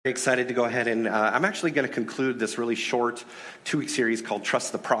Excited to go ahead and I'm actually going to conclude this really short 2-week series called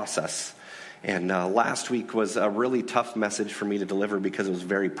Trust the Process. And last week was a really tough message for me to deliver because it was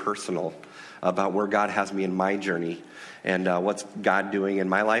very personal about where God has me in my journey and what's God doing in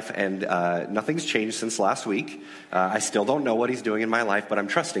my life. And nothing's changed since last week. I still don't know what he's doing in my life, but I'm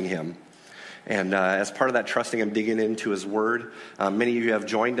trusting him. And as part of that trusting, I'm digging into his word. Many of you have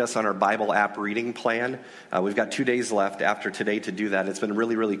joined us on our Bible app reading plan. We've got 2 days left after today to do that. It's been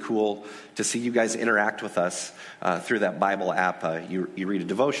really, really cool to see you guys interact with us through that Bible app. You read a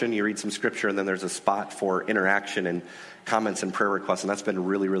devotion, you read some scripture, and then there's a spot for interaction and comments and prayer requests. And that's been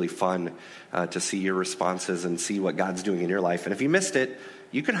really, really fun to see your responses and see what God's doing in your life. And if you missed it,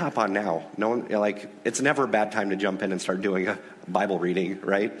 you can hop on now. No one, it's never a bad time to jump in and start doing a Bible reading,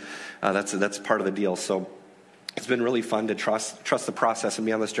 right? That's part of the deal. So it's been really fun to trust the process and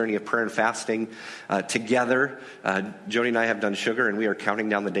be on this journey of prayer and fasting together. Jody and I have done sugar, and we are counting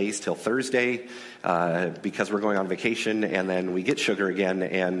down the days till Thursday because we're going on vacation, and then we get sugar again,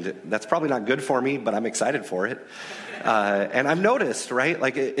 and that's probably not good for me, but I'm excited for it. And I've noticed, right,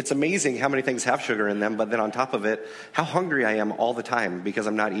 it's amazing how many things have sugar in them, but then on top of it, how hungry I am all the time because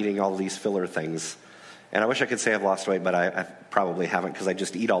I'm not eating all these filler things. And I wish I could say I've lost weight, but I probably haven't because I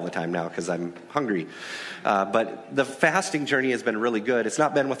just eat all the time now because I'm hungry. But the fasting journey has been really good. It's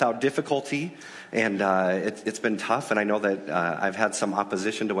not been without difficulty, and it's been tough. And I know that I've had some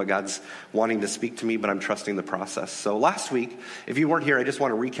opposition to what God's wanting to speak to me, but I'm trusting the process. So last week, if you weren't here, I just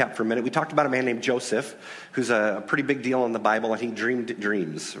want to recap for a minute. We talked about a man named Joseph, who's a pretty big deal in the Bible, and he dreamed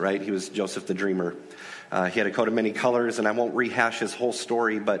dreams, right? He was Joseph the dreamer. He had a coat of many colors, and I won't rehash his whole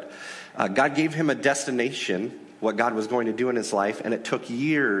story, but God gave him a destination, what God was going to do in his life, and it took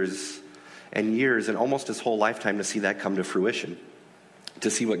years and years and almost his whole lifetime to see that come to fruition,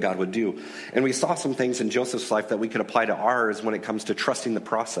 to see what God would do. And we saw some things in Joseph's life that we could apply to ours when it comes to trusting the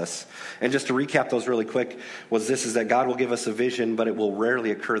process. And just to recap those really quick, is that God will give us a vision, but it will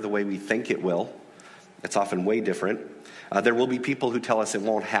rarely occur the way we think it will. It's often way different. There will be people who tell us it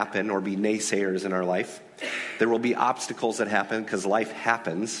won't happen or be naysayers in our life. There will be obstacles that happen because life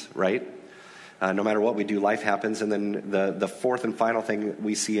happens, right? No matter what we do, life happens. And then the fourth and final thing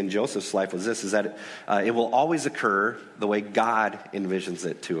we see in Joseph's life is that it will always occur the way God envisions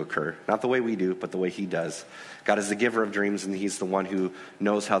it to occur. Not the way we do, but the way he does. God is the giver of dreams, and he's the one who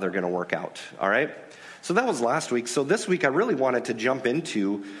knows how they're going to work out. All right? So that was last week. So this week I really wanted to jump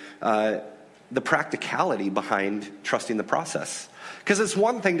into the practicality behind trusting the process. Because it's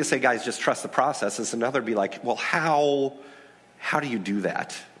one thing to say, guys, just trust the process. It's another to be like, well, how do you do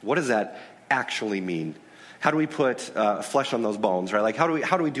that? What does that actually mean? How do we put flesh on those bones, right? How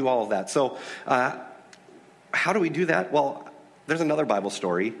do we do all of that? So how do we do that? Well, there's another Bible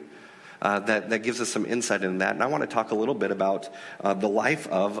story that gives us some insight into that. And I want to talk a little bit about the life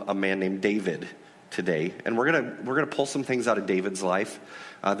of a man named David today. And we're gonna pull some things out of David's life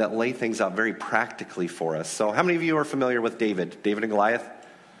that lay things out very practically for us. So how many of you are familiar with David and Goliath?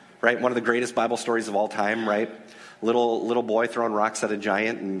 Right? One of the greatest Bible stories of all time, right? Little boy throwing rocks at a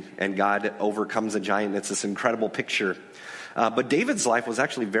giant, and God overcomes a giant. It's this incredible picture. But David's life was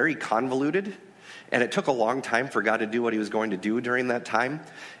actually very convoluted, and it took a long time for God to do what he was going to do during that time.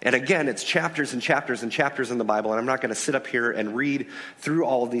 And again, it's chapters and chapters and chapters in the Bible, and I'm not going to sit up here and read through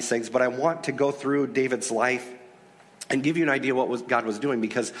all of these things, but I want to go through David's life and give you an idea what God was doing,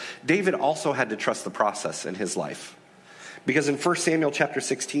 because David also had to trust the process in his life. Because in 1 Samuel chapter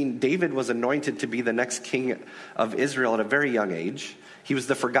 16, David was anointed to be the next king of Israel at a very young age. He was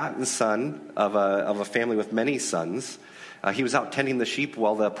the forgotten son of a family with many sons. He was out tending the sheep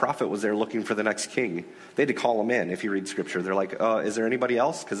while the prophet was there looking for the next king. They had to call him in. If you read scripture, they're like, is there anybody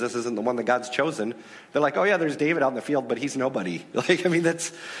else? Because this isn't the one that God's chosen. They're like, oh yeah, there's David out in the field, but he's nobody.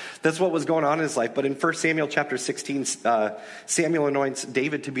 That's what was going on in his life. But in 1 Samuel chapter 16, Samuel anoints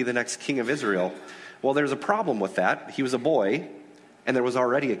David to be the next king of Israel. Well, there's a problem with that. He was a boy, and there was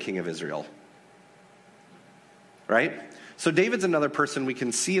already a king of Israel. Right? So David's another person we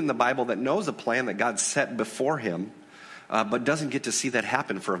can see in the Bible that knows a plan that God set before him, but doesn't get to see that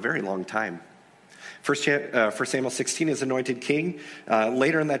happen for a very long time. 1 Samuel 16 is anointed king.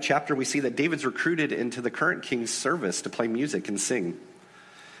 Later in that chapter, we see that David's recruited into the current king's service to play music and sing.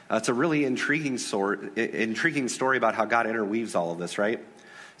 It's a really intriguing story about how God interweaves all of this, right?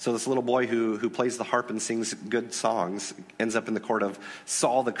 So this little boy who plays the harp and sings good songs ends up in the court of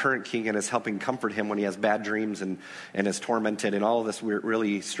Saul, the current king, and is helping comfort him when he has bad dreams and is tormented and all of this weird,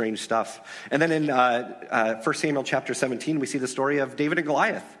 really strange stuff. And then in 1 Samuel chapter 17, we see the story of David and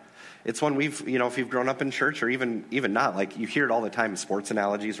Goliath. It's one if you've grown up in church or even not, like you hear it all the time in sports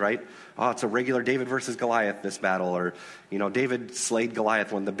analogies, right? Oh, it's a regular David versus Goliath, this battle, or, David slayed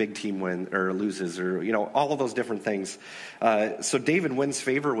Goliath when the big team wins or loses, or, all of those different things. So David wins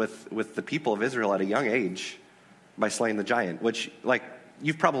favor with the people of Israel at a young age by slaying the giant, which, like,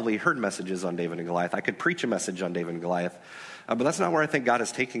 you've probably heard messages on David and Goliath. I could preach a message on David and Goliath, but that's not where I think God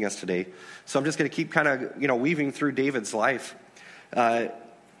is taking us today. So I'm just going to keep kind of, weaving through David's life.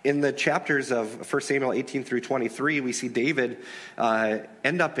 In the chapters of 1 Samuel 18 through 23, we see David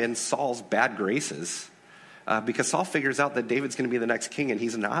end up in Saul's bad graces because Saul figures out that David's going to be the next king, and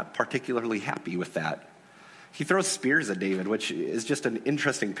he's not particularly happy with that. He throws spears at David, which is just an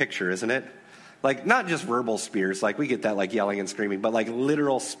interesting picture, isn't it? Like, not just verbal spears, like we get that, like yelling and screaming, but like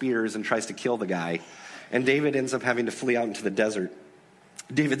literal spears, and tries to kill the guy. And David ends up having to flee out into the desert.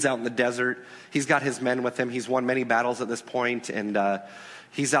 David's out in the desert. He's got his men with him. He's won many battles at this point, and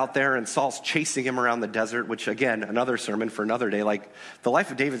he's out there, and Saul's chasing him around the desert, which, again, another sermon for another day. Like, the life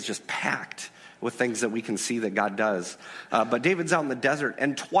of David's just packed with things that we can see that God does. But David's out in the desert,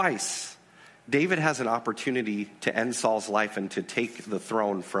 and twice David has an opportunity to end Saul's life and to take the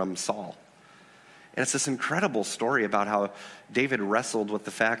throne from Saul. And it's this incredible story about how David wrestled with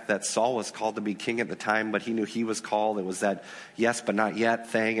the fact that Saul was called to be king at the time, but he knew he was called. It was that yes but not yet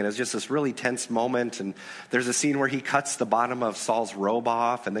thing. And it was just this really tense moment. And there's a scene where he cuts the bottom of Saul's robe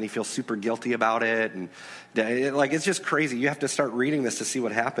off, and then he feels super guilty about it. And it's just crazy. You have to start reading this to see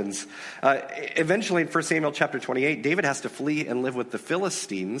what happens. Eventually in 1 Samuel chapter 28, David has to flee and live with the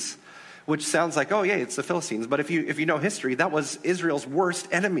Philistines, which sounds like, oh yeah, it's the Philistines. But if you know history, that was Israel's worst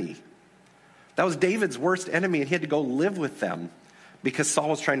enemy. That was David's worst enemy, and he had to go live with them because Saul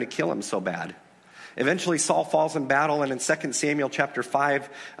was trying to kill him so bad. Eventually, Saul falls in battle, and in 2 Samuel chapter 5,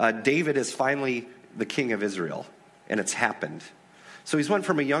 David is finally the king of Israel, and it's happened. So he's went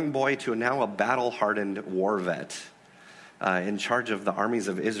from a young boy to now a battle-hardened war vet in charge of the armies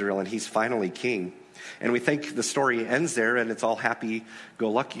of Israel, and he's finally king. And we think the story ends there, and it's all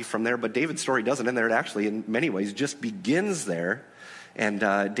happy-go-lucky from there, but David's story doesn't end there. It actually, in many ways, just begins there. And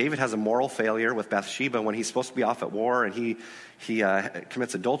David has a moral failure with Bathsheba when he's supposed to be off at war, and he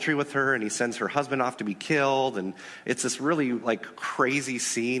commits adultery with her, and he sends her husband off to be killed. And it's this really like crazy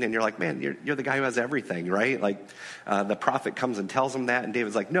scene, and you're like, man, you're the guy who has everything, right? Like the prophet comes and tells him that, and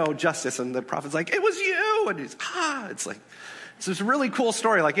David's like, no, justice. And the prophet's like, it was you. And he's, it's like, it's this really cool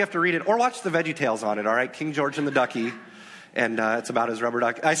story. Like, you have to read it or watch the VeggieTales on it, all right? King George and the Ducky. And it's about his rubber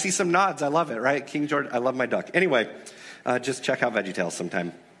duck. I see some nods. I love it, right? King George, I love my duck. Anyway. Just check out VeggieTales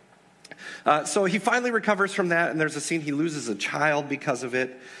sometime. So he finally recovers from that, and there's a scene he loses a child because of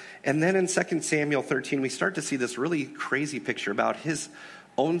it. And then in 2 Samuel 13, we start to see this really crazy picture about his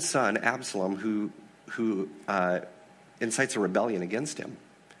own son, Absalom, who incites a rebellion against him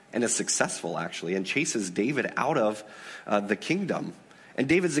and is successful, actually, and chases David out of the kingdom. And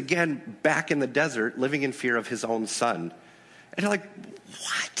David's again back in the desert, living in fear of his own son. And you're like,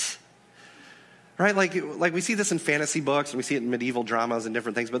 what? Right, like we see this in fantasy books, and we see it in medieval dramas and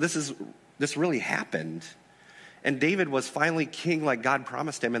different things, but this really happened. And David was finally king like God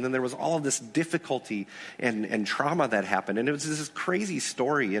promised him, and then there was all of this difficulty and trauma that happened, and it was this crazy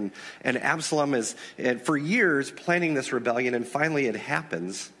story, and Absalom is for years planning this rebellion, and finally it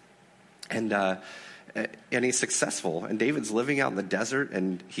happens, and he's successful, and David's living out in the desert,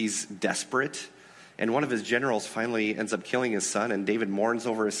 and he's desperate. And one of his generals finally ends up killing his son, and David mourns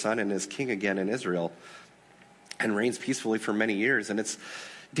over his son and is king again in Israel and reigns peacefully for many years. And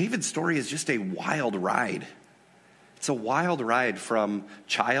David's story is just a wild ride. It's a wild ride from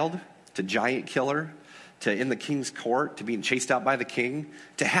child to giant killer to in the king's court to being chased out by the king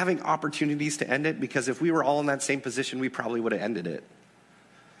to having opportunities to end it, because if we were all in that same position, we probably would have ended it.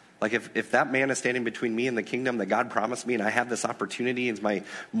 Like if that man is standing between me and the kingdom that God promised me, and I have this opportunity as my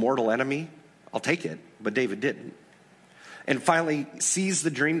mortal enemy, I'll take it, but David didn't. And finally sees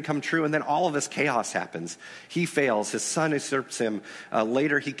the dream come true, and then all of this chaos happens. He fails. His son usurps him.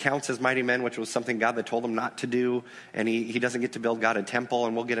 Later, he counts his mighty men, which was something God had told him not to do, and he doesn't get to build God a temple,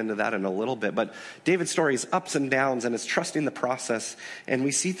 and we'll get into that in a little bit. But David's story is ups and downs, and is trusting the process, and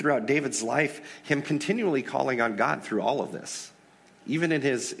we see throughout David's life him continually calling on God through all of this, even in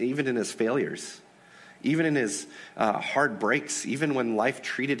his failures, even in his hard breaks, even when life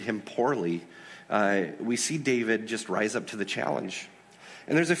treated him poorly. We see David just rise up to the challenge.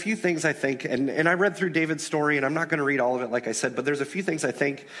 And there's a few things I think, and I read through David's story, and I'm not going to read all of it like I said, but there's a few things I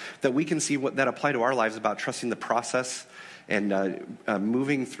think that we can see that apply to our lives about trusting the process and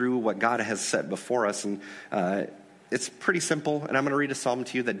moving through what God has set before us. And it's pretty simple, and I'm going to read a psalm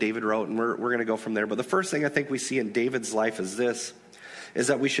to you that David wrote, and we're going to go from there. But the first thing I think we see in David's life is this, is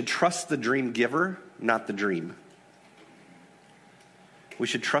that we should trust the dream giver, not the dream. We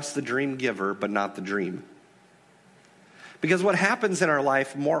should trust the dream giver, but not the dream. Because what happens in our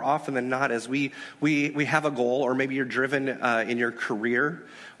life more often than not is we have a goal, or maybe you're driven in your career,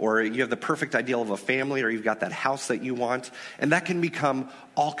 or you have the perfect ideal of a family, or you've got that house that you want, and that can become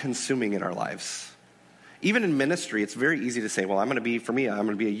all-consuming in our lives. Even in ministry, it's very easy to say, well, I'm going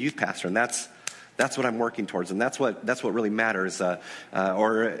to be a youth pastor, and that's what I'm working towards, and that's what really matters.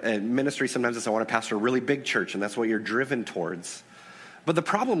 Or in ministry, sometimes it's I want to pastor a really big church, and that's what you're driven towards. But the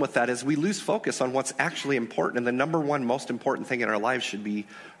problem with that is we lose focus on what's actually important, and the number one most important thing in our lives should be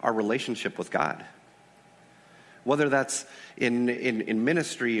our relationship with God. Whether that's in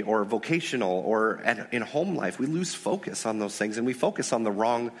ministry or vocational or in home life, we lose focus on those things, and we focus on the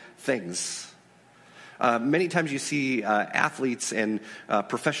wrong things. Many times you see athletes and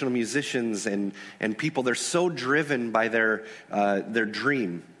professional musicians and people, they're so driven by their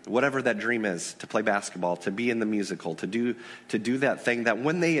dream, whatever that dream is, to play basketball, to be in the musical, to do that thing, that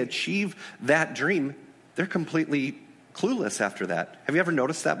when they achieve that dream, they're completely clueless after that. Have you ever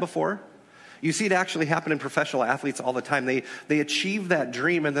noticed that before? You see it actually happen in professional athletes all the time. They achieve that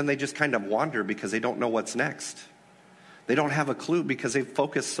dream and then they just kind of wander because they don't know what's next. They don't have a clue because they've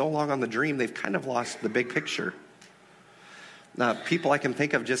focused so long on the dream, they've kind of lost the big picture. People I can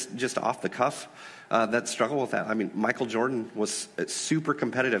think of just off the cuff that struggle with that. I mean, Michael Jordan was super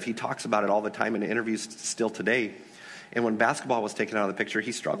competitive. He talks about it all the time in interviews still today. And when basketball was taken out of the picture,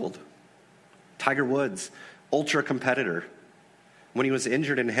 he struggled. Tiger Woods, ultra competitor. When he was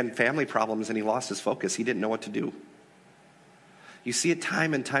injured and had family problems and he lost his focus, he didn't know what to do. You see it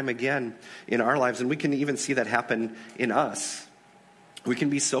time and time again in our lives, and we can even see that happen in us. We can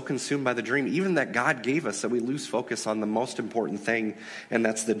be so consumed by the dream, even that God gave us, that we lose focus on the most important thing, and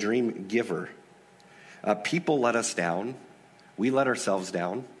that's the dream giver. People let us down. We let ourselves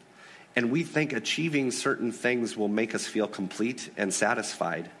down. And we think achieving certain things will make us feel complete and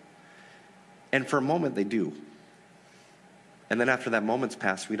satisfied. And for a moment, they do. And then after that moment's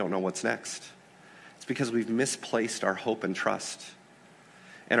passed, we don't know what's next. It's because we've misplaced our hope and trust.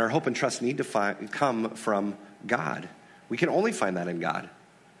 And our hope and trust need to come from God. We can only find that in God.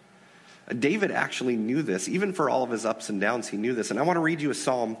 David actually knew this. Even for all of his ups and downs, he knew this. And I want to read you a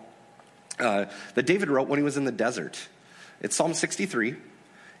psalm that David wrote when he was in the desert. It's Psalm 63.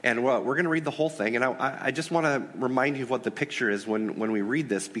 And we're going to read the whole thing. And I just want to remind you of what the picture is when we read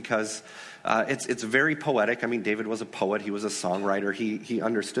this, because it's very poetic. I mean, David was a poet. He was a songwriter. He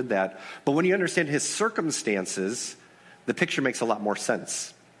understood that. But when you understand his circumstances, the picture makes a lot more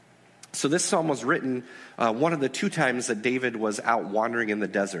sense. So this psalm was written one of the two times that David was out wandering in the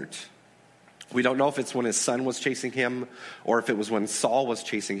desert. We don't know if it's when his son was chasing him or if it was when Saul was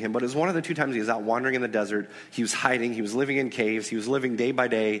chasing him, but it was one of the two times he was out wandering in the desert. He was hiding. He was living in caves. He was living day by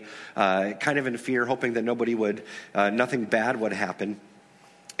day, kind of in fear, hoping that nothing bad would happen.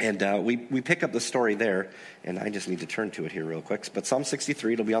 And we pick up the story there, and I just need to turn to it here real quick. But Psalm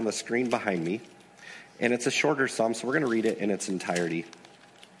 63, it'll be on the screen behind me. And it's a shorter psalm, so we're going to read it in its entirety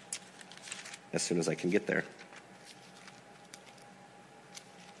as soon as I can get there.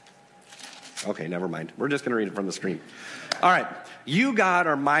 Okay, never mind. We're just going to read it from the screen. All right. You, God,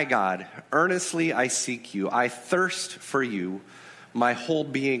 are my God. Earnestly I seek you. I thirst for you. My whole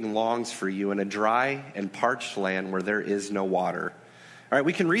being longs for you in a dry and parched land where there is no water. All right,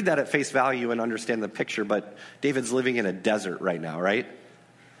 we can read that at face value and understand the picture, but David's living in a desert right now, right?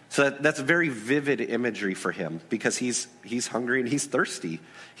 So that's very vivid imagery for him because he's hungry and he's thirsty.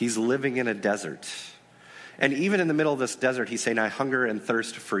 He's living in a desert. And even in the middle of this desert, he's saying, I hunger and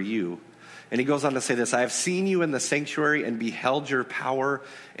thirst for you. And he goes on to say this, I have seen you in the sanctuary and beheld your power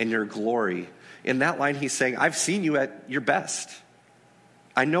and your glory. In that line, he's saying, I've seen you at your best.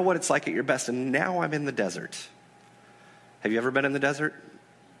 I know what it's like at your best, and now I'm in the desert. Have you ever been in the desert?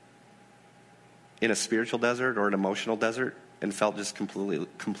 In a spiritual desert or an emotional desert, and felt just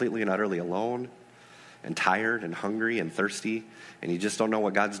completely and utterly alone and tired and hungry and thirsty, and you just don't know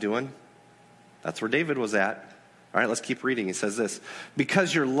what God's doing? That's where David was at. All right, let's keep reading. He says this,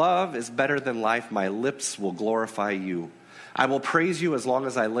 because your love is better than life, my lips will glorify you. I will praise you as long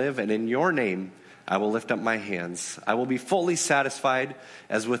as I live, and in your name I will lift up my hands. I will be fully satisfied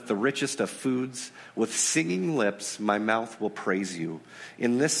as with the richest of foods. With singing lips, my mouth will praise you.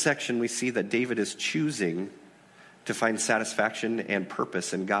 In this section, we see that David is choosing to find satisfaction and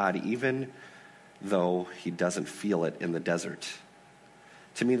purpose in God, even though he doesn't feel it in the desert.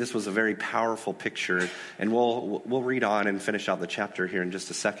 To me, this was a very powerful picture, and we'll read on and finish out the chapter here in just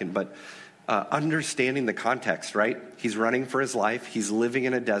a second, but understanding the context, right? He's running for his life. He's living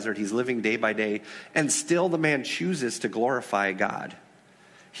in a desert. He's living day by day, and still the man chooses to glorify God.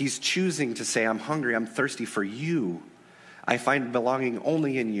 He's choosing to say, I'm hungry, I'm thirsty for you. I find belonging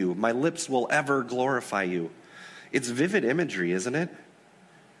only in you. My lips will ever glorify you. It's vivid imagery, isn't it?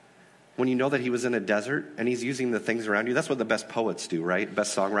 When you know that he was in a desert and he's using the things around you. That's what the best poets do, right?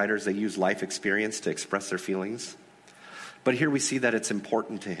 Best songwriters, they use life experience to express their feelings. But here we see that it's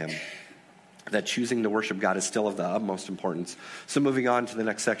important to him, that choosing to worship God is still of the utmost importance. So moving on to the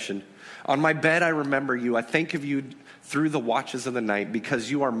next section. On my bed I remember you. I think of you through the watches of the night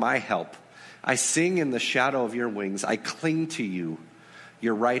because you are my help. I sing in the shadow of your wings. I cling to you.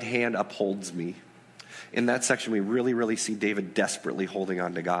 Your right hand upholds me. In that section, we really, really see David desperately holding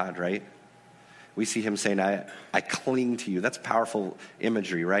on to God, right? We see him saying, I cling to you. That's powerful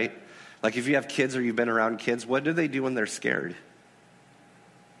imagery, right? Like if you have kids or you've been around kids, what do they do when they're scared?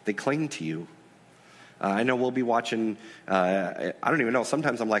 They cling to you. I know we'll be watching, I don't even know,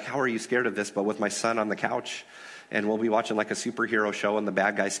 sometimes I'm like, how are you scared of this? But with my son on the couch, and we'll be watching like a superhero show and the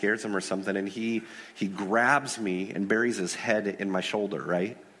bad guy scares him or something, and he grabs me and buries his head in my shoulder,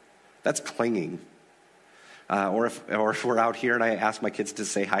 right? That's clinging. Or if we're out here and I ask my kids to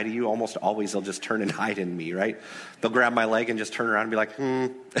say hi to you, almost always they'll just turn and hide in me, right? They'll grab my leg and just turn around and be like,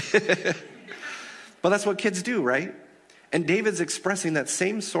 But that's what kids do, right? And David's expressing that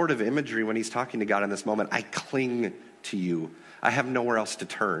same sort of imagery when he's talking to God in this moment. I cling to you. I have nowhere else to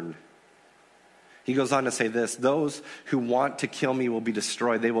turn. He goes on to say this, those who want to kill me will be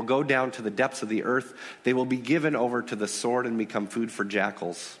destroyed. They will go down to the depths of the earth. They will be given over to the sword and become food for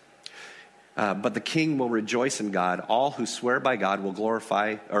jackals. But the king will rejoice in God. All who swear by God will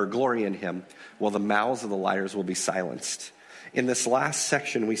glory in him, while the mouths of the liars will be silenced. In this last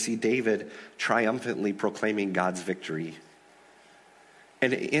section, we see David triumphantly proclaiming God's victory.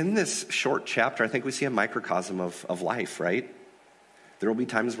 And in this short chapter, I think we see a microcosm of life, right? There will be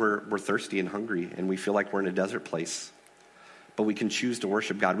times where we're thirsty and hungry and we feel like we're in a desert place. But we can choose to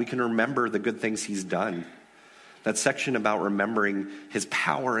worship God. We can remember the good things he's done. That section about remembering his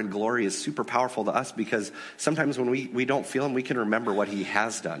power and glory is super powerful to us because sometimes when we don't feel him, we can remember what he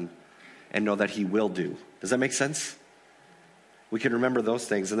has done and know that he will do. Does that make sense? We can remember those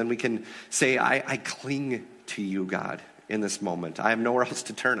things and then we can say, I cling to you, God, in this moment. I have nowhere else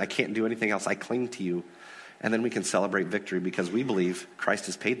to turn. I can't do anything else. I cling to you. And then we can celebrate victory because we believe Christ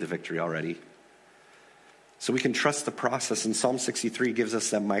has paid the victory already. So we can trust the process, and Psalm 63 gives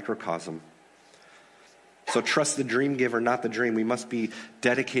us that microcosm. So trust the dream giver, not the dream. We must be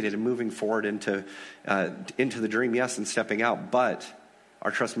dedicated and moving forward into the dream, yes, and stepping out. But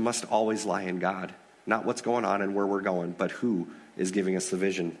our trust must always lie in God. Not what's going on and where we're going, but who is giving us the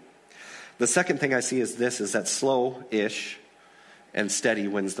vision. The second thing I see is this, is that slow-ish and steady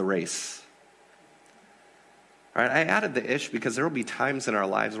wins the race. All right, I added the ish because there will be times in our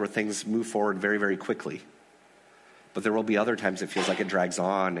lives where things move forward very, very quickly. But there will be other times it feels like it drags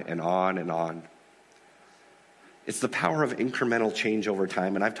on and on and on. It's the power of incremental change over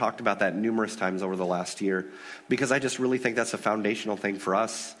time, and I've talked about that numerous times over the last year because I just really think that's a foundational thing for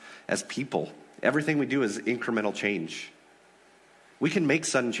us as people. Everything we do is incremental change. We can make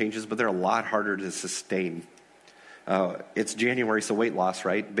sudden changes, but they're a lot harder to sustain. It's January, so weight loss,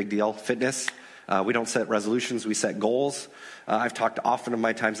 right? Big deal. Fitness. We don't set resolutions, we set goals. I've talked often of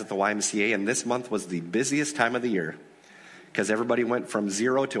my times at the YMCA, and this month was the busiest time of the year because everybody went from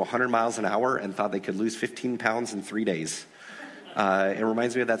 0 to 100 miles an hour and thought they could lose 15 pounds in 3 days. It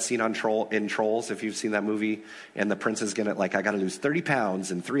reminds me of that scene in Trolls, if you've seen that movie, and the prince is I got to lose 30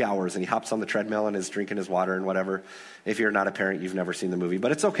 pounds in 3 hours, and he hops on the treadmill and is drinking his water and whatever. If you're not a parent, you've never seen the movie,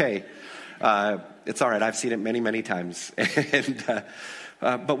 but it's okay. It's all right. I've seen it many, many times.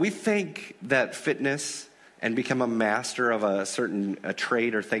 But we think that fitness and become a master of a certain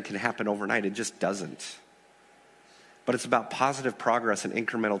trade or thing can happen overnight. It just doesn't. But it's about positive progress and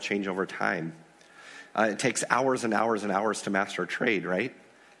incremental change over time. It takes hours and hours and hours to master a trade, right?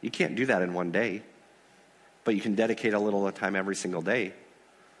 You can't do that in one day. But you can dedicate a little time every single day.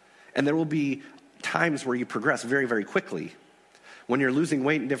 And there will be times where you progress very, very quickly. When you're losing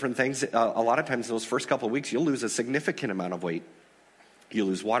weight and different things, a lot of times those first couple of weeks, you'll lose a significant amount of weight. You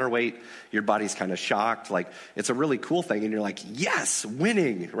lose water weight, your body's kind of shocked, like it's a really cool thing, and you're like, yes,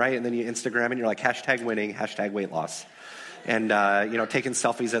 winning, right? And then you Instagram and you're like, hashtag winning, hashtag weight loss. And, taking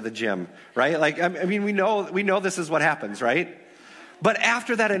selfies at the gym, right? Like, I mean, we know this is what happens, right? But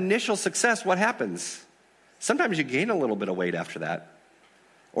after that initial success, what happens? Sometimes you gain a little bit of weight after that.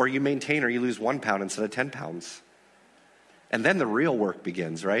 Or you maintain or you lose 1 pound instead of 10 pounds. And then the real work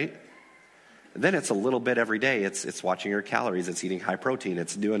begins, right? Then it's a little bit every day. It's watching your calories. It's eating high protein.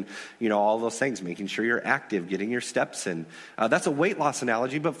 It's doing, all those things, making sure you're active, getting your steps in. That's a weight loss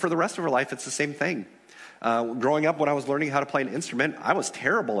analogy, but for the rest of our life, it's the same thing. Growing up, when I was learning how to play an instrument, I was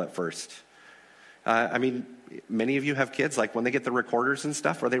terrible at first. Many of you have kids, like when they get the recorders and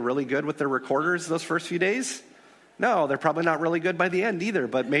stuff, are they really good with their recorders those first few days? No, they're probably not really good by the end either,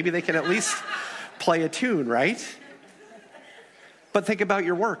 but maybe they can at least play a tune, right? But think about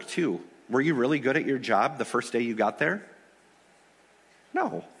your work too. Were you really good at your job the first day you got there?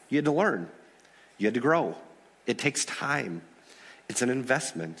 No, you had to learn. You had to grow. It takes time. It's an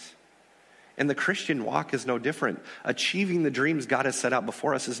investment. And the Christian walk is no different. Achieving the dreams God has set out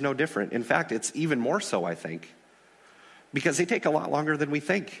before us is no different. In fact, it's even more so, I think, because they take a lot longer than we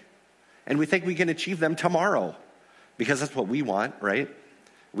think. And we think we can achieve them tomorrow because that's what we want, right?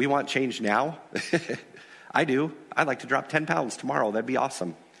 We want change now. I do. I'd like to drop 10 pounds tomorrow. That'd be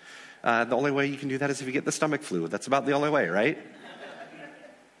awesome. The only way you can do that is if you get the stomach flu. That's about the only way, right?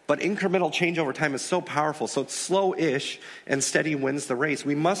 But incremental change over time is so powerful. So it's slow-ish and steady wins the race.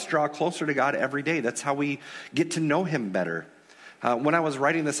 We must draw closer to God every day. That's how we get to know him better. When I was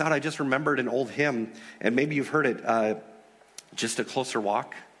writing this out, I just remembered an old hymn, and maybe you've heard it, Just a Closer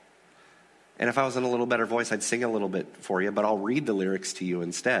Walk. And if I was in a little better voice, I'd sing a little bit for you, but I'll read the lyrics to you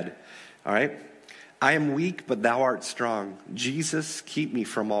instead. All right? I am weak, but thou art strong. Jesus, keep me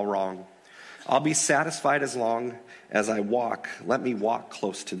from all wrong. I'll be satisfied as long as I walk. Let me walk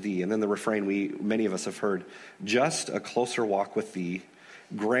close to thee. And then the refrain many of us have heard. Just a closer walk with thee.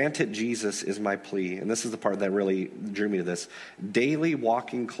 Grant it, Jesus, is my plea. And this is the part that really drew me to this. Daily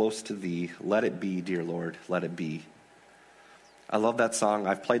walking close to thee. Let it be, dear Lord. Let it be. I love that song.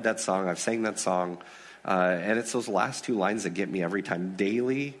 I've played that song. I've sang that song. And it's those last two lines that get me every time.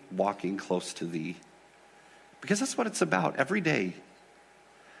 Daily walking close to thee. Because that's what it's about every day.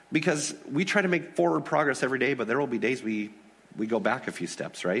 Because we try to make forward progress every day, but there will be days we go back a few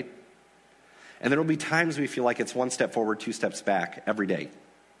steps, right? And there will be times we feel like it's one step forward, two steps back every day.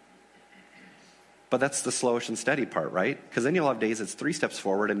 But that's the slowish and steady part, right? Because then you'll have days it's 3 steps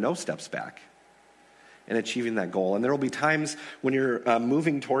forward and no steps back in achieving that goal. And there will be times when you're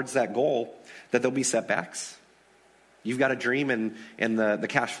moving towards that goal that there'll be setbacks. You've got a dream and the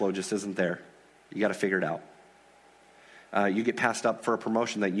cash flow just isn't there. You got to figure it out. You get passed up for a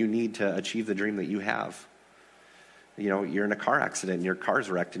promotion that you need to achieve the dream that you have. You know, you're in a car accident and your car's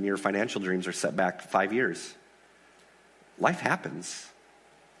wrecked and your financial dreams are set back 5 years. Life happens.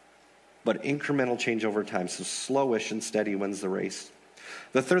 But incremental change over time. So slowish and steady wins the race.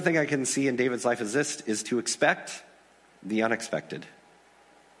 The third thing I can see in David's life is to expect the unexpected.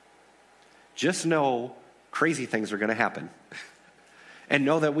 Just know crazy things are going to happen. And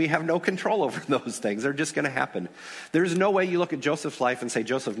know that we have no control over those things. They're just going to happen. There's no way you look at Joseph's life and say,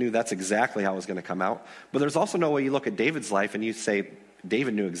 Joseph knew that's exactly how it was going to come out. But there's also no way you look at David's life and you say,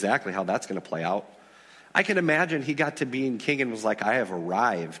 David knew exactly how that's going to play out. I can imagine he got to being king and was like, I have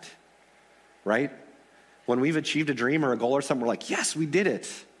arrived. Right? When we've achieved a dream or a goal or something, we're like, yes, we did it.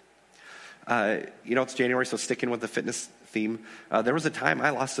 It's January, so sticking with the fitness theme. There was a time I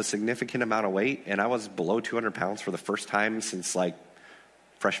lost a significant amount of weight, and I was below 200 pounds for the first time since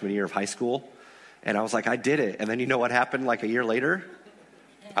freshman year of high school. And I was like, I did it. And then you know what happened a year later?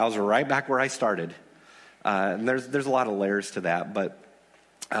 I was right back where I started. And there's a lot of layers to that, but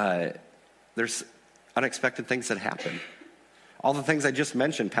there's unexpected things that happen. All the things I just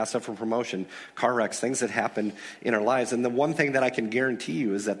mentioned, passed up for promotion, car wrecks, things that happen in our lives. And the one thing that I can guarantee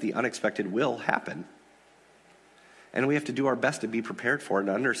you is that the unexpected will happen. And we have to do our best to be prepared for it and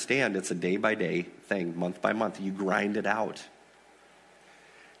understand it's a day-by-day thing, month by month. You grind it out.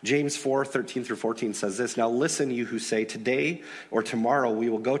 James 4:13-14 says this, now listen, you who say, today or tomorrow we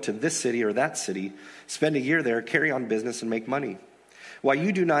will go to this city or that city, spend a year there, carry on business, and make money. Why,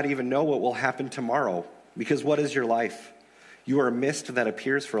 you do not even know what will happen tomorrow, because what is your life? You are a mist that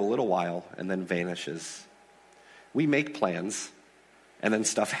appears for a little while and then vanishes. We make plans, and then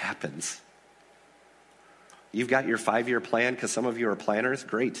stuff happens. You've got your 5-year plan, because some of you are planners,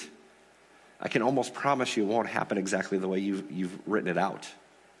 great. I can almost promise you it won't happen exactly the way you've written it out.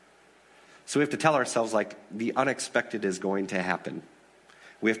 So we have to tell ourselves, the unexpected is going to happen.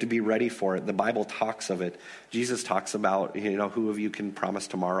 We have to be ready for it. The Bible talks of it. Jesus talks about, who of you can promise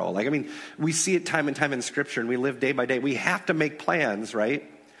tomorrow? We see it time and time in Scripture, and we live day by day. We have to make plans, right?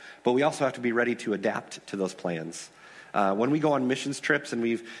 But we also have to be ready to adapt to those plans. When we go on missions trips, and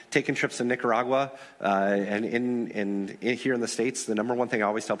we've taken trips to Nicaragua, and here in the States, the number one thing I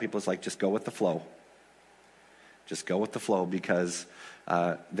always tell people is just go with the flow. Just go with the flow, because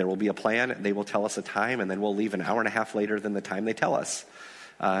there will be a plan. They will tell us a time, and then we'll leave an hour and a half later than the time they tell us.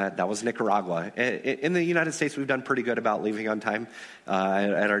 That was Nicaragua. In the United States, we've done pretty good about leaving on time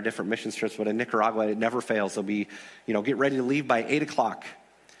at our different mission trips. But in Nicaragua, it never fails. They'll be, get ready to leave by 8 o'clock.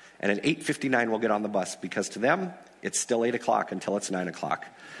 And at 8:59, we'll get on the bus, because to them, it's still 8 o'clock until it's 9 o'clock.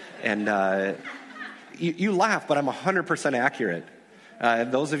 And you laugh, but I'm 100% accurate.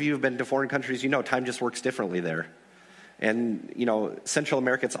 Those of you who've been to foreign countries, you know time just works differently there. And, Central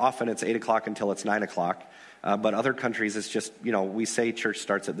America, it's 8 o'clock until it's 9 o'clock. But other countries, it's just, we say church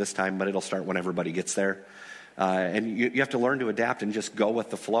starts at this time, but it'll start when everybody gets there. And you have to learn to adapt and just go with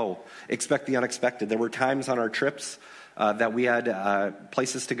the flow. Expect the unexpected. There were times on our trips that we had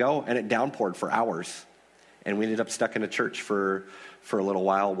places to go, and it downpoured for hours. And we ended up stuck in a church for a little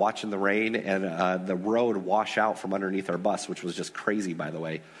while, watching the rain and the road wash out from underneath our bus, which was just crazy, by the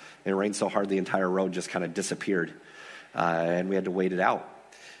way. It rained so hard the entire road just kind of disappeared. And we had to wait it out.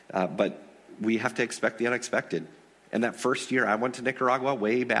 But we have to expect the unexpected. And that first year I went to Nicaragua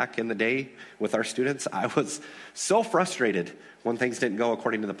way back in the day with our students, I was so frustrated when things didn't go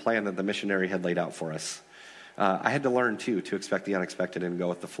according to the plan that the missionary had laid out for us. I had to learn, too, to expect the unexpected and go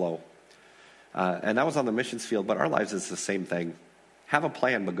with the flow. And that was on the missions field, but our lives is the same thing. Have a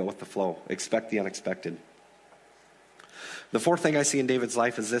plan, but go with the flow. Expect the unexpected. The fourth thing I see in David's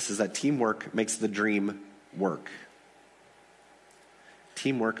life is that teamwork makes the dream work.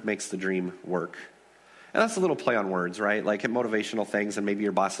 Teamwork makes the dream work. And that's a little play on words, right? Like in motivational things, and maybe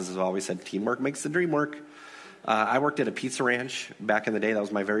your bosses have always said, teamwork makes the dream work. I worked at a pizza ranch back in the day. That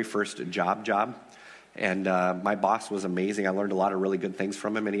was my very first job. And my boss was amazing. I learned a lot of really good things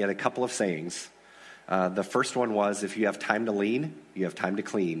from him, and he had a couple of sayings. The first one was, if you have time to lean, you have time to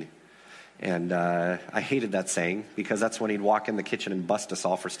clean. And I hated that saying, because that's when he'd walk in the kitchen and bust us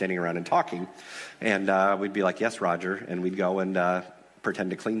all for standing around and talking. And we'd be like, yes, Roger. And we'd go and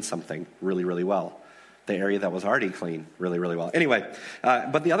pretend to clean something really, really well. The area that was already clean really, really well. Anyway,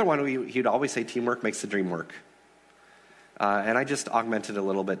 but the other one, he'd always say, teamwork makes the dream work. And I just augmented a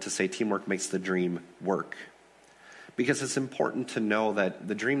little bit to say teamwork makes the dream work. Because it's important to know that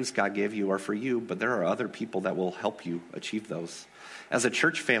the dreams God gave you are for you, but there are other people that will help you achieve those. As a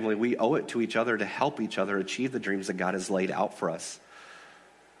church family, we owe it to each other to help each other achieve the dreams that God has laid out for us.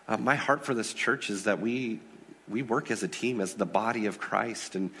 My heart for this church is that we work as a team, as the body of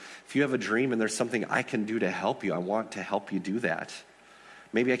Christ. And if you have a dream and there's something I can do to help you, I want to help you do that.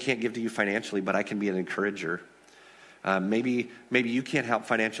 Maybe I can't give to you financially, but I can be an encourager. Maybe you can't help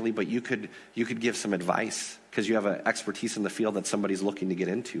financially, but you could give some advice because you have an expertise in the field that somebody's looking to get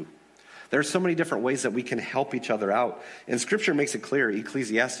into. There are so many different ways that we can help each other out. And Scripture makes it clear.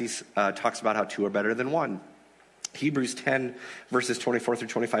 Ecclesiastes talks about how two are better than one. Hebrews 10, verses 24 through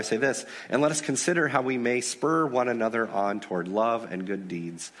 25 say this, and let us consider how we may spur one another on toward love and good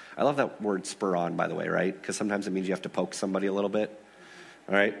deeds. I love that word spur on, by the way, right? Because sometimes it means you have to poke somebody a little bit.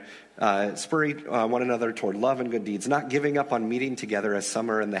 All right? Spur one another toward love and good deeds, not giving up on meeting together as some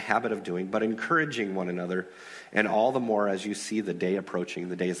are in the habit of doing, but encouraging one another, and all the more as you see the day approaching.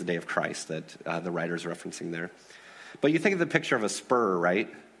 The day is the day of Christ that the writer's referencing there. But you think of the picture of a spur, right?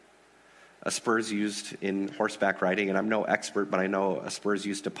 A spur is used in horseback riding, and I'm no expert, but I know a spur is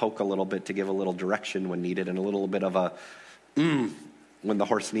used to poke a little bit to give a little direction when needed, and a little bit of a when the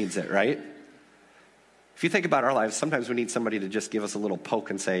horse needs it, right? If you think about our lives, sometimes we need somebody to just give us a little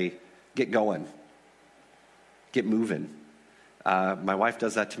poke and say, get going, get moving. My wife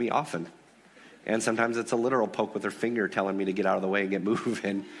does that to me often. And sometimes it's a literal poke with her finger telling me to get out of the way and get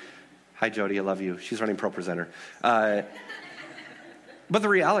moving. Hi, Jody, I love you. She's running Pro Presenter. But the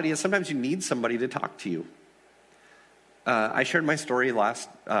reality is sometimes you need somebody to talk to you. I shared my story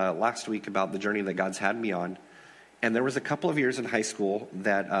last week about the journey that God's had me on. And there was a couple of years in high school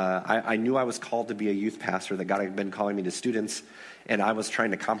that I knew I was called to be a youth pastor, that God had been calling me to students. And I was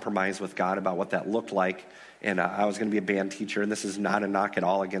trying to compromise with God about what that looked like. And I was going to be a band teacher. And this is not a knock at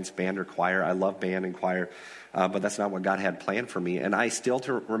all against band or choir. I love band and choir. But that's not what God had planned for me. And I still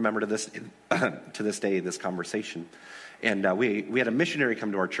remember to this day, this conversation. And we had a missionary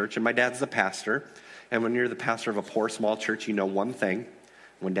come to our church, and my dad's the pastor. And when you're the pastor of a poor, small church, you know one thing.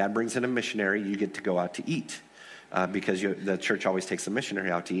 When Dad brings in a missionary, you get to go out to eat because the church always takes the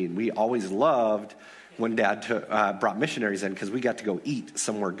missionary out to eat. And we always loved when Dad brought missionaries in because we got to go eat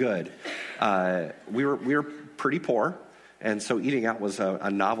somewhere good. We were pretty poor, and so eating out was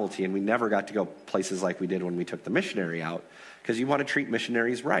a novelty, and we never got to go places like we did when we took the missionary out. Because you want to treat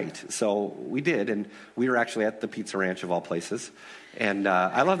missionaries right. So we did, and we were actually at the Pizza Ranch of all places. And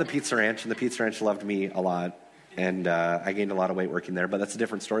I love the Pizza Ranch, and the Pizza Ranch loved me a lot. And I gained a lot of weight working there, but that's a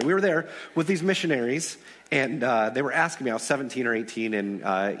different story. We were there with these missionaries, and they were asking me, I was 17 or 18, and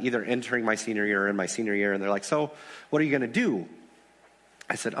either entering my senior year or in my senior year, and they're like, so what are you going to do?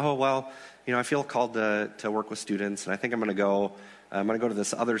 I said, oh, well, I feel called to work with students, and I think I'm going to go to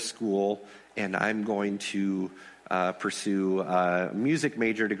this other school, and I'm going to pursue a music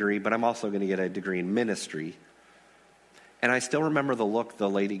major degree, but I'm also going to get a degree in ministry. And I still remember the look the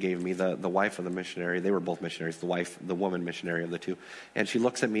lady gave me, the wife of the missionary. They were both missionaries, the woman missionary of the two. And she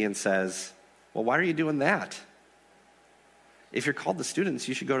looks at me and says, well, why are you doing that? If you're called to students,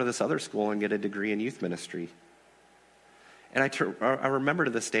 you should go to this other school and get a degree in youth ministry. And I remember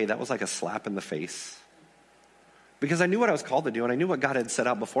to this day, that was like a slap in the face. Because I knew what I was called to do, and I knew what God had set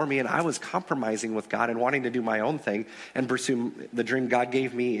out before me, and I was compromising with God and wanting to do my own thing and pursue the dream God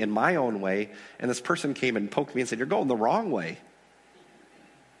gave me in my own way. And this person came and poked me and said, you're going the wrong way.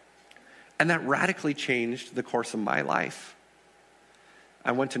 And that radically changed the course of my life.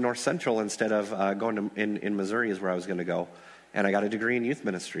 I went to North Central instead of going to, in Missouri is where I was going to go. And I got a degree in youth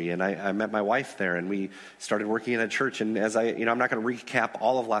ministry, and I met my wife there, and we started working in a church. And as I'm not going to recap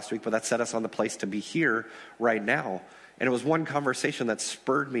all of last week, but that set us on the place to be here right now. And it was one conversation that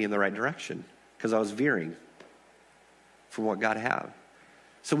spurred me in the right direction because I was veering from what God had.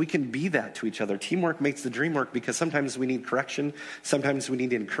 So we can be that to each other. Teamwork makes the dream work because sometimes we need correction, sometimes we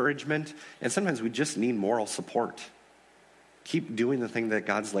need encouragement, and sometimes we just need moral support. Keep doing the thing that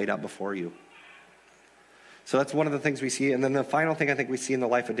God's laid out before you. So that's one of the things we see. And then the final thing I think we see in the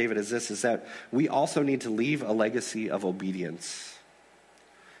life of David is that we also need to leave a legacy of obedience.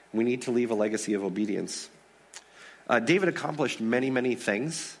 We need to leave a legacy of obedience. David accomplished many, many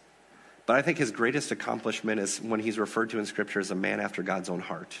things, but I think his greatest accomplishment is when he's referred to in Scripture as a man after God's own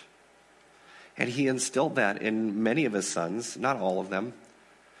heart. And he instilled that in many of his sons, not all of them,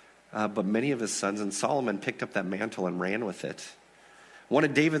 but many of his sons. And Solomon picked up that mantle and ran with it. One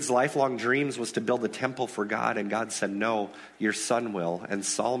of David's lifelong dreams was to build a temple for God, and God said, no, your son will. And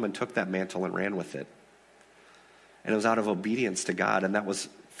Solomon took that mantle and ran with it. And it was out of obedience to God, and that was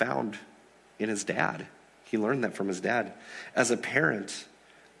found in his dad. He learned that from his dad. As a parent,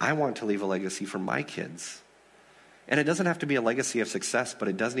 I want to leave a legacy for my kids. And it doesn't have to be a legacy of success, but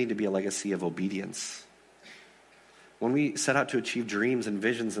it does need to be a legacy of obedience. When we set out to achieve dreams and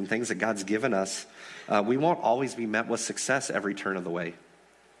visions and things that God's given us, we won't always be met with success every turn of the way.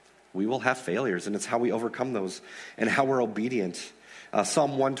 We will have failures, and it's how we overcome those and how we're obedient.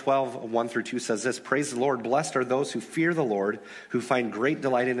 Psalm 112, 1-2 says this, praise the Lord, blessed are those who fear the Lord, who find great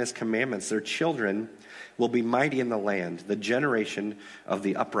delight in his commandments. Their children will be mighty in the land. The generation of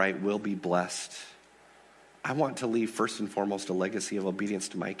the upright will be blessed. I want to leave first and foremost a legacy of obedience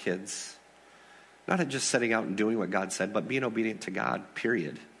to my kids. Not just setting out and doing what God said, but being obedient to God,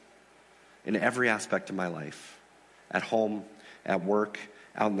 period. In every aspect of my life. At home, at work,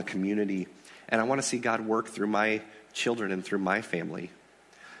 out in the community. And I want to see God work through my children and through my family.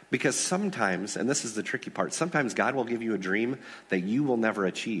 Because sometimes, and this is the tricky part, sometimes God will give you a dream that you will never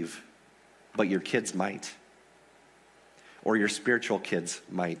achieve, but your kids might. Or your spiritual kids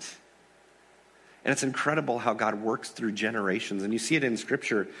might. And it's incredible how God works through generations. And you see it in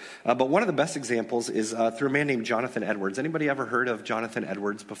Scripture. But one of the best examples is through a man named Jonathan Edwards. Anybody ever heard of Jonathan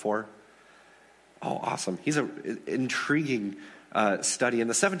Edwards before? Oh, awesome. He's an intriguing study. In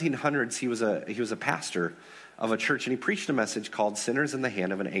the 1700s, he was a pastor of a church, and he preached a message called Sinners in the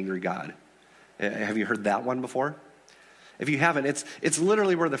Hand of an Angry God. Have you heard that one before? If you haven't, it's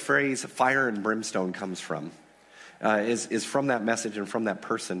literally where the phrase fire and brimstone comes from. Is from that message and from that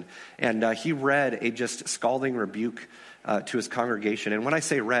person. And he read a just scalding rebuke to his congregation. And when I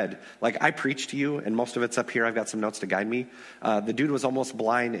say read, like I preach to you, and most of it's up here, I've got some notes to guide me. The dude was almost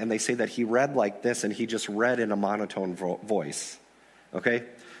blind, and they say that he read like this, and he just read in a monotone voice. Okay?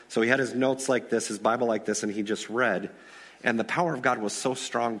 So he had his notes like this, his Bible like this, and he just read. And the power of God was so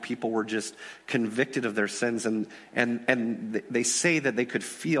strong, people were just convicted of their sins. And they say that they could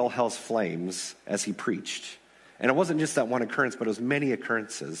feel hell's flames as he preached. And it wasn't just that one occurrence, but it was many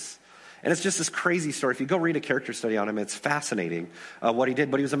occurrences. And it's just this crazy story. If you go read a character study on him, it's fascinating what he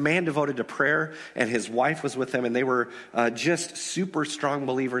did. But he was a man devoted to prayer, and his wife was with him, and they were just super strong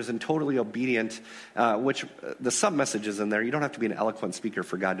believers and totally obedient, which the sub-message is in there. You don't have to be an eloquent speaker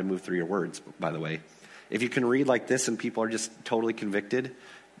for God to move through your words, by the way. If you can read like this and people are just totally convicted,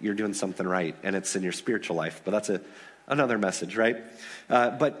 you're doing something right, and it's in your spiritual life. But that's another message, right?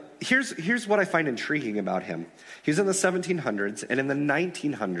 But here's what I find intriguing about him. He was in the 1700s, and in the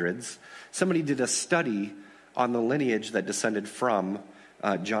 1900s, somebody did a study on the lineage that descended from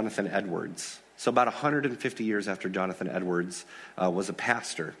Jonathan Edwards. So about 150 years after Jonathan Edwards was a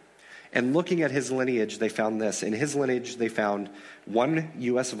pastor. And looking at his lineage, they found this. In his lineage, they found one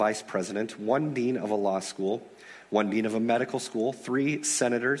U.S. vice president, one dean of a law school, 1 dean of a medical school, 3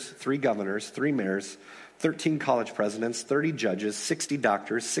 senators, 3 governors, 3 mayors, 13 college presidents, 30 judges, 60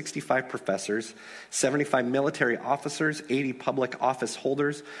 doctors, 65 professors, 75 military officers, 80 public office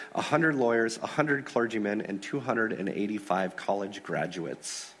holders, 100 lawyers, 100 clergymen, and 285 college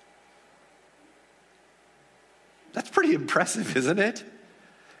graduates. That's pretty impressive, isn't it?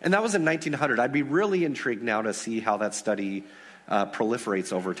 And that was in 1900. I'd be really intrigued now to see how that study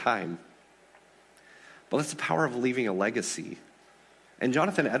proliferates over time. But that's the power of leaving a legacy. And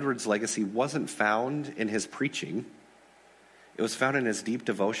Jonathan Edwards' legacy wasn't found in his preaching. It was found in his deep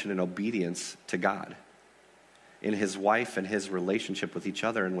devotion and obedience to God, in his wife and his relationship with each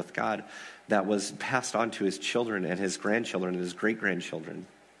other and with God that was passed on to his children and his grandchildren and his great-grandchildren.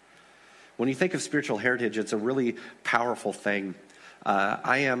 When you think of spiritual heritage, it's a really powerful thing.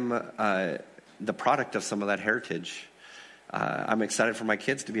 I am the product of some of that heritage. I'm excited for my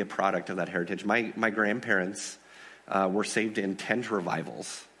kids to be a product of that heritage. My grandparents were saved in tent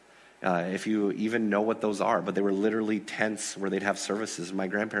revivals. If you even know what those are, but they were literally tents where they'd have services. My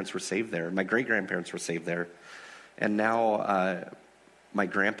grandparents were saved there. My great-grandparents were saved there. And now my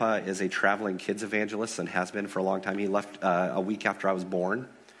grandpa is a traveling kids evangelist and has been for a long time. He left a week after I was born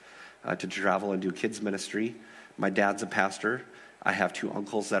to travel and do kids ministry. My dad's a pastor. I have 2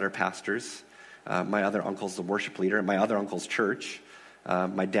 uncles that are pastors. My other uncle's the worship leader at my other uncle's church.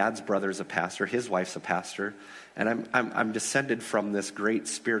 My dad's brother's a pastor. His wife's a pastor. And I'm descended from this great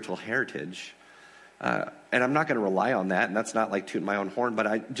spiritual heritage. And I'm not going to rely on that. And that's not like tooting my own horn,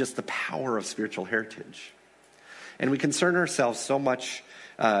 but just the power of spiritual heritage. And we concern ourselves so much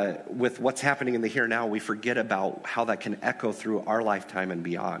with what's happening in the here and now, we forget about how that can echo through our lifetime and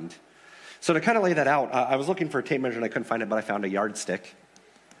beyond. So to kind of lay that out, I was looking for a tape measure and I couldn't find it, but I found a yardstick.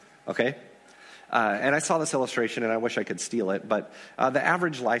 Okay? And I saw this illustration, and I wish I could steal it, but the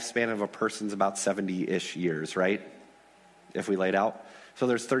average lifespan of a person's about 70-ish years, right? If we laid out. So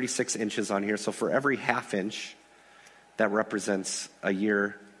there's 36 inches on here. So for every half inch, that represents a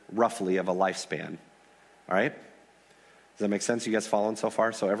year, roughly, of a lifespan. All right? Does that make sense? You guys following so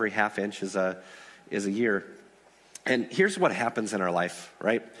far? So every half inch is a year. And here's what happens in our life,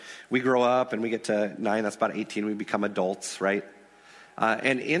 right? We grow up, and we get to 9, that's about 18, we become adults, right?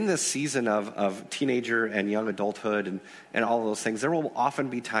 And in this season of teenager and young adulthood and all of those things, there will often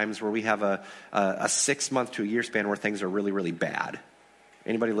be times where we have a 6-month to a year span where things are really, really bad.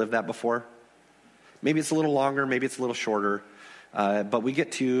 Anybody lived that before? Maybe it's a little longer, maybe it's a little shorter. But we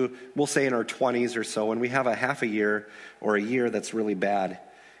get to, we'll say in our 20s or so, and we have a half a year or a year that's really bad,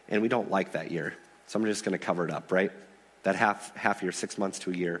 and we don't like that year. So I'm just going to cover it up, right? That half year, 6 months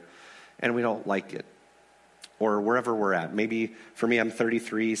to a year. And we don't like it. Or wherever we're at. Maybe for me, I'm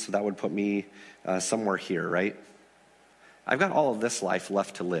 33, so that would put me somewhere here, right? I've got all of this life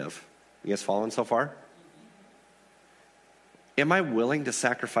left to live. You guys following so far? Am I willing to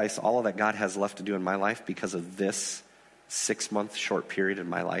sacrifice all of that God has left to do in my life because of this 6-month short period in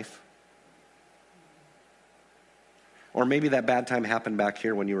my life? Or maybe that bad time happened back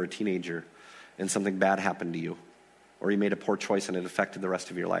here when you were a teenager and something bad happened to you. Or you made a poor choice and it affected the rest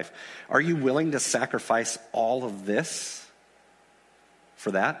of your life. Are you willing to sacrifice all of this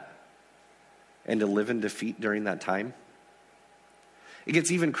for that? And to live in defeat during that time? It gets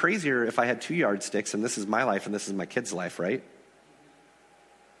even crazier if I had 2 yardsticks and this is my life and this is my kid's life, right?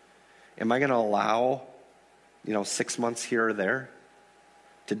 Am I going to allow, 6 months here or there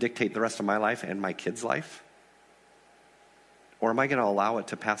to dictate the rest of my life and my kid's life? Or am I going to allow it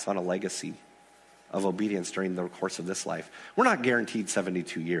to pass on a legacy of obedience during the course of this life? We're not guaranteed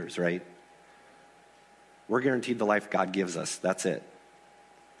 72 years, right? We're guaranteed the life God gives us. That's it.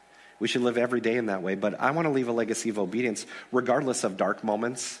 We should live every day in that way, but I want to leave a legacy of obedience regardless of dark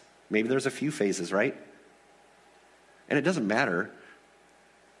moments. Maybe there's a few phases, right? And it doesn't matter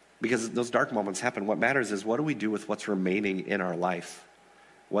because those dark moments happen. What matters is what do we do with what's remaining in our life,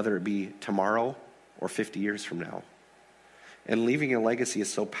 whether it be tomorrow or 50 years from now. And leaving a legacy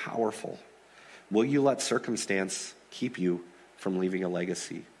is so powerful. Will you let circumstance keep you from leaving a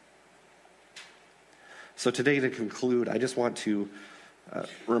legacy? So today, to conclude, I just want to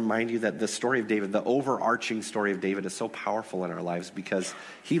remind you that the story of David, the overarching story of David, is so powerful in our lives because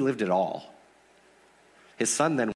he lived it all. His son then